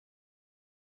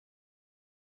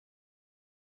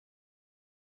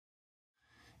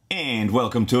And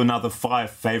welcome to another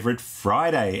 5 Favorite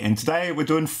Friday, and today we're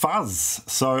doing fuzz.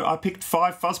 So I picked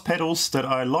 5 fuzz pedals that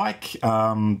I like.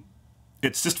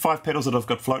 It's just 5 pedals that I've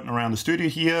got floating around the studio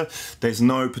here. There's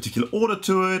no particular order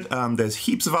to it. There's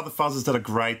heaps of other fuzzes that are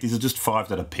great. These are just 5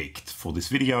 that I picked for this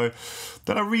video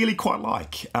that I really quite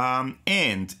like.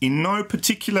 And in no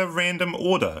particular random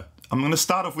order, I'm going to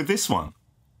start off with this one.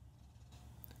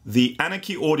 The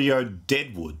Anarchy Audio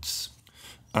Deadwoods.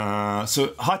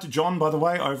 So hi to John, by the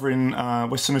way, over in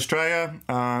Western Australia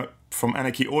from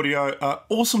Anarchy Audio.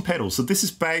 Awesome pedals. So this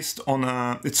is based on,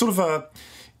 it's sort of a,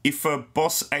 if a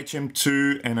Boss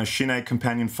HM2 and a Shin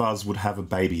companion fuzz would have a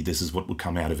baby, this is what would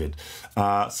come out of it.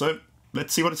 So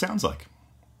let's see what it sounds like.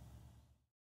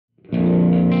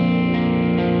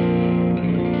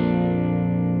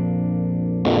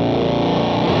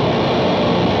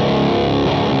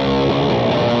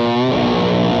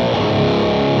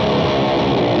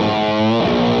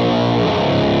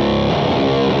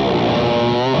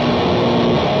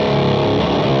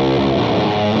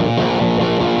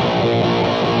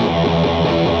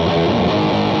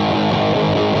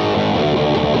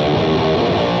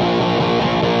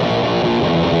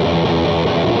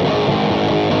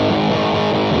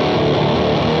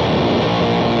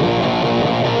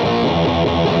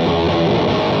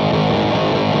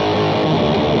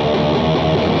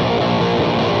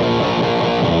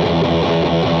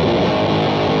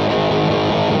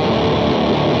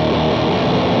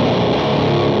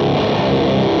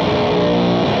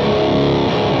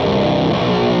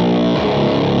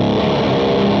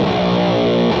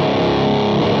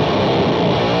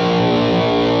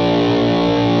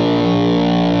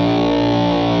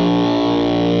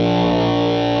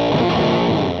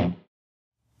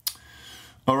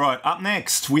 Alright, up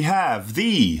next we have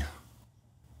the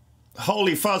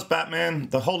Holy Fuzz Batman,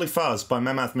 the Holy Fuzz by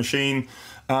Mammoth Machine.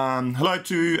 Hello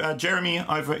to Jeremy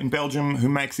over in Belgium who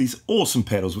makes these awesome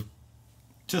pedals with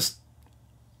just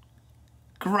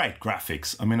great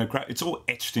graphics. I mean, it's all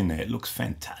etched in there. It looks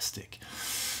fantastic.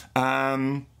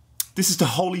 This is the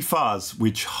Holy Fuzz,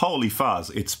 which, holy fuzz,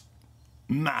 it's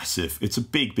massive. It's a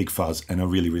big, big fuzz and I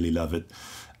really, really love it.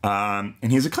 And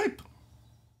here's a clip.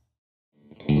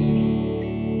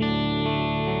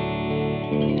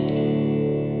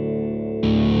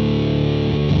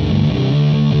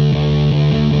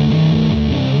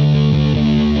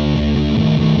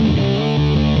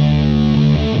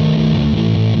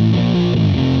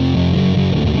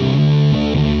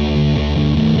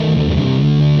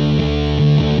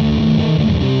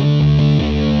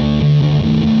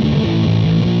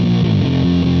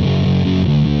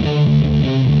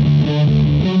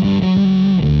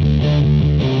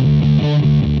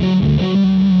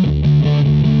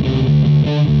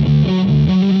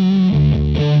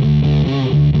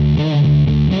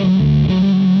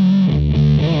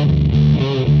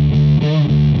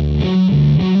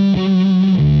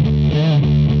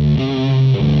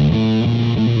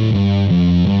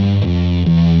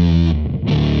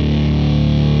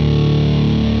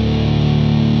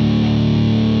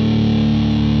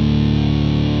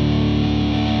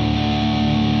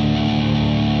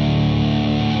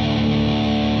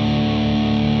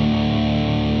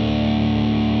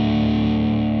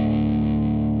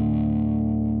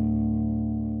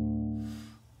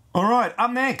 Alright,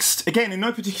 up next, again in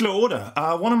no particular order,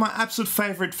 one of my absolute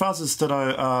favourite fuzzes that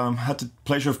I had the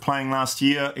pleasure of playing last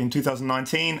year in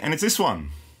 2019, and it's this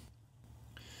one.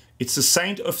 It's the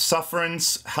Saint of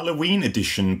Sufferance Halloween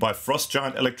Edition by Frost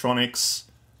Giant Electronics,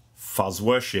 Fuzz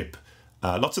Worship.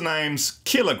 Lots of names,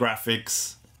 killer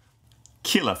graphics,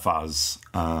 killer fuzz,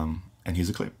 and here's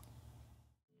a clip.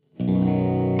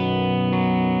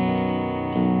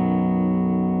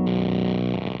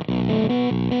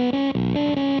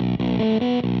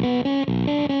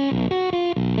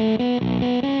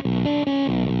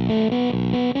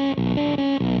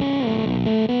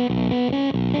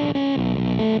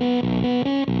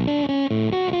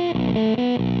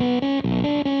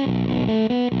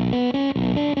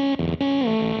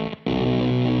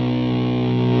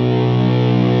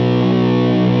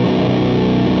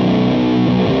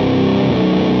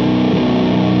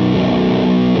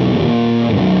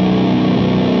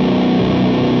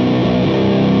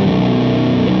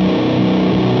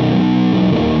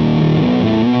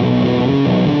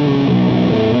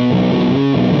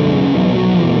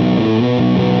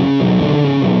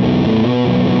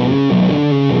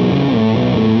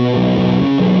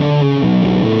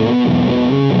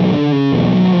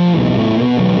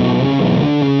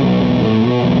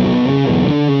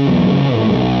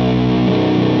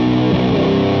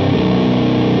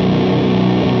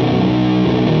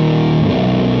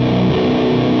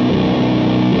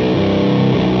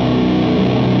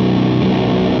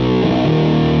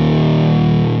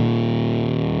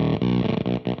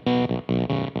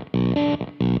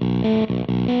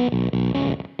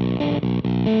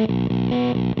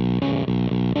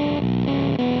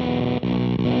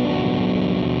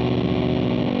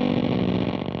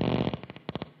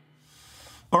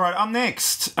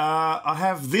 next, I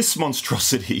have this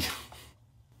monstrosity.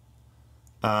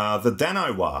 The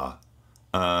Danowa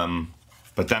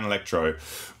by Dan Electro,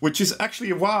 which is actually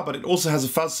a wah, but it also has a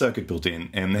fuzz circuit built in,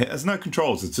 and it has no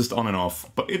controls, it's just on and off.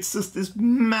 But it's just this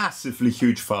massively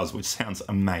huge fuzz, which sounds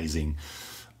amazing.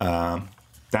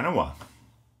 Danowa.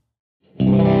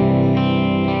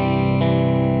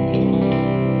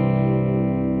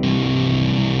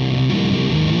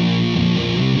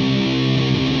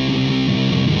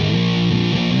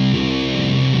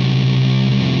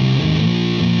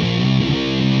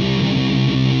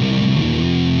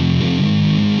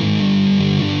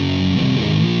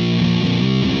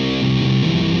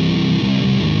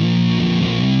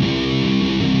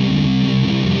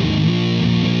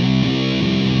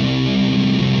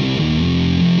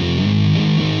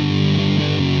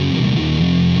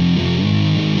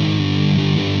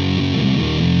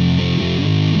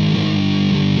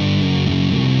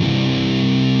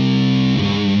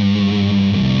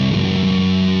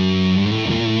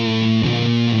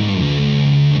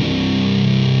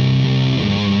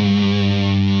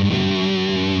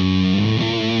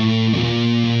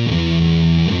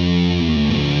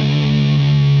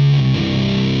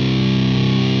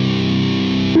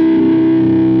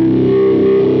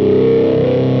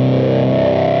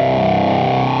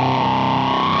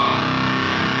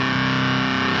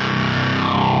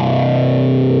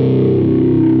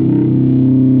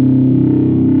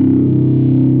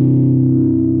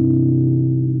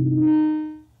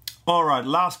 Alright,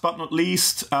 last but not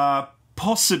least,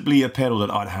 possibly a pedal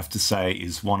that I'd have to say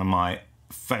is one of my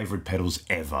favourite pedals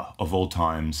ever of all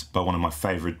times, by one of my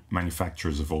favourite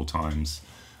manufacturers of all times.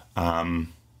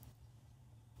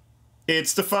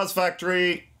 It's the Fuzz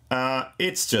Factory.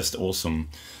 It's just awesome.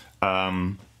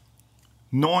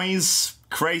 Noise,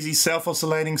 crazy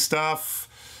self-oscillating stuff,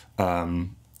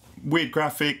 weird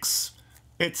graphics.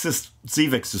 It's just,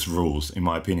 ZVEX just rules, in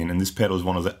my opinion, and this pedal is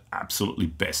one of the absolutely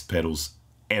best pedals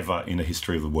ever in the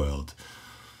history of the world.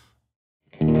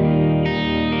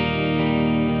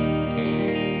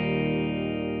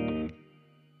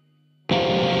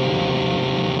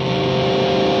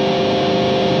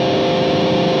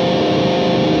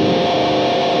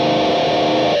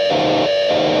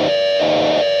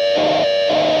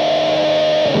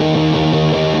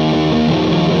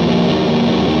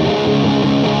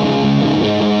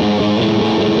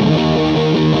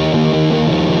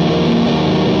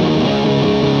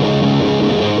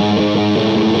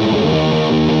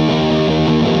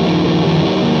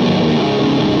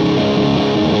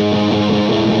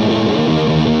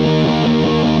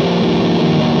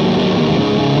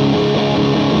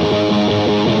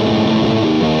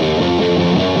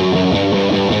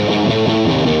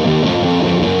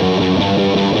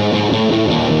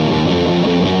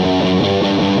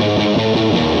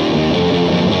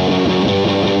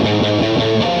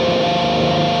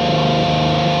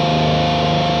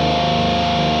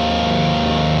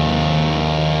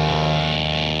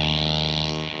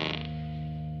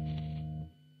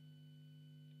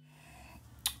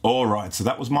 Alright, so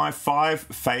that was my 5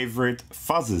 favourite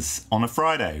fuzzes on a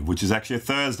Friday, which is actually a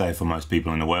Thursday for most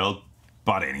people in the world.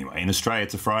 But anyway, in Australia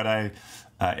it's a Friday.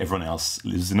 Everyone else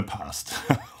lives in the past,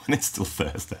 and it's still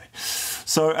Thursday.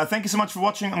 So thank you so much for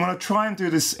watching. I'm going to try and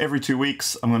do this every 2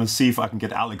 weeks. I'm going to see if I can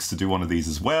get Alex to do one of these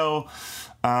as well,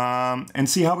 and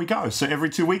see how we go. So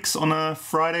every 2 weeks on a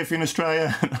Friday if you're in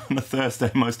Australia, and on a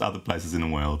Thursday most other places in the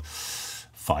world.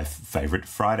 5 favourite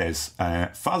Fridays.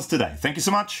 Fuzz today. Thank you so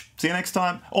much. See you next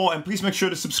time. Oh, and please make sure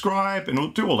to subscribe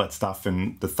and do all that stuff,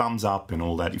 and the thumbs up and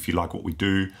all that if you like what we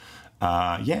do.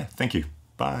 Yeah, thank you.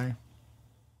 Bye.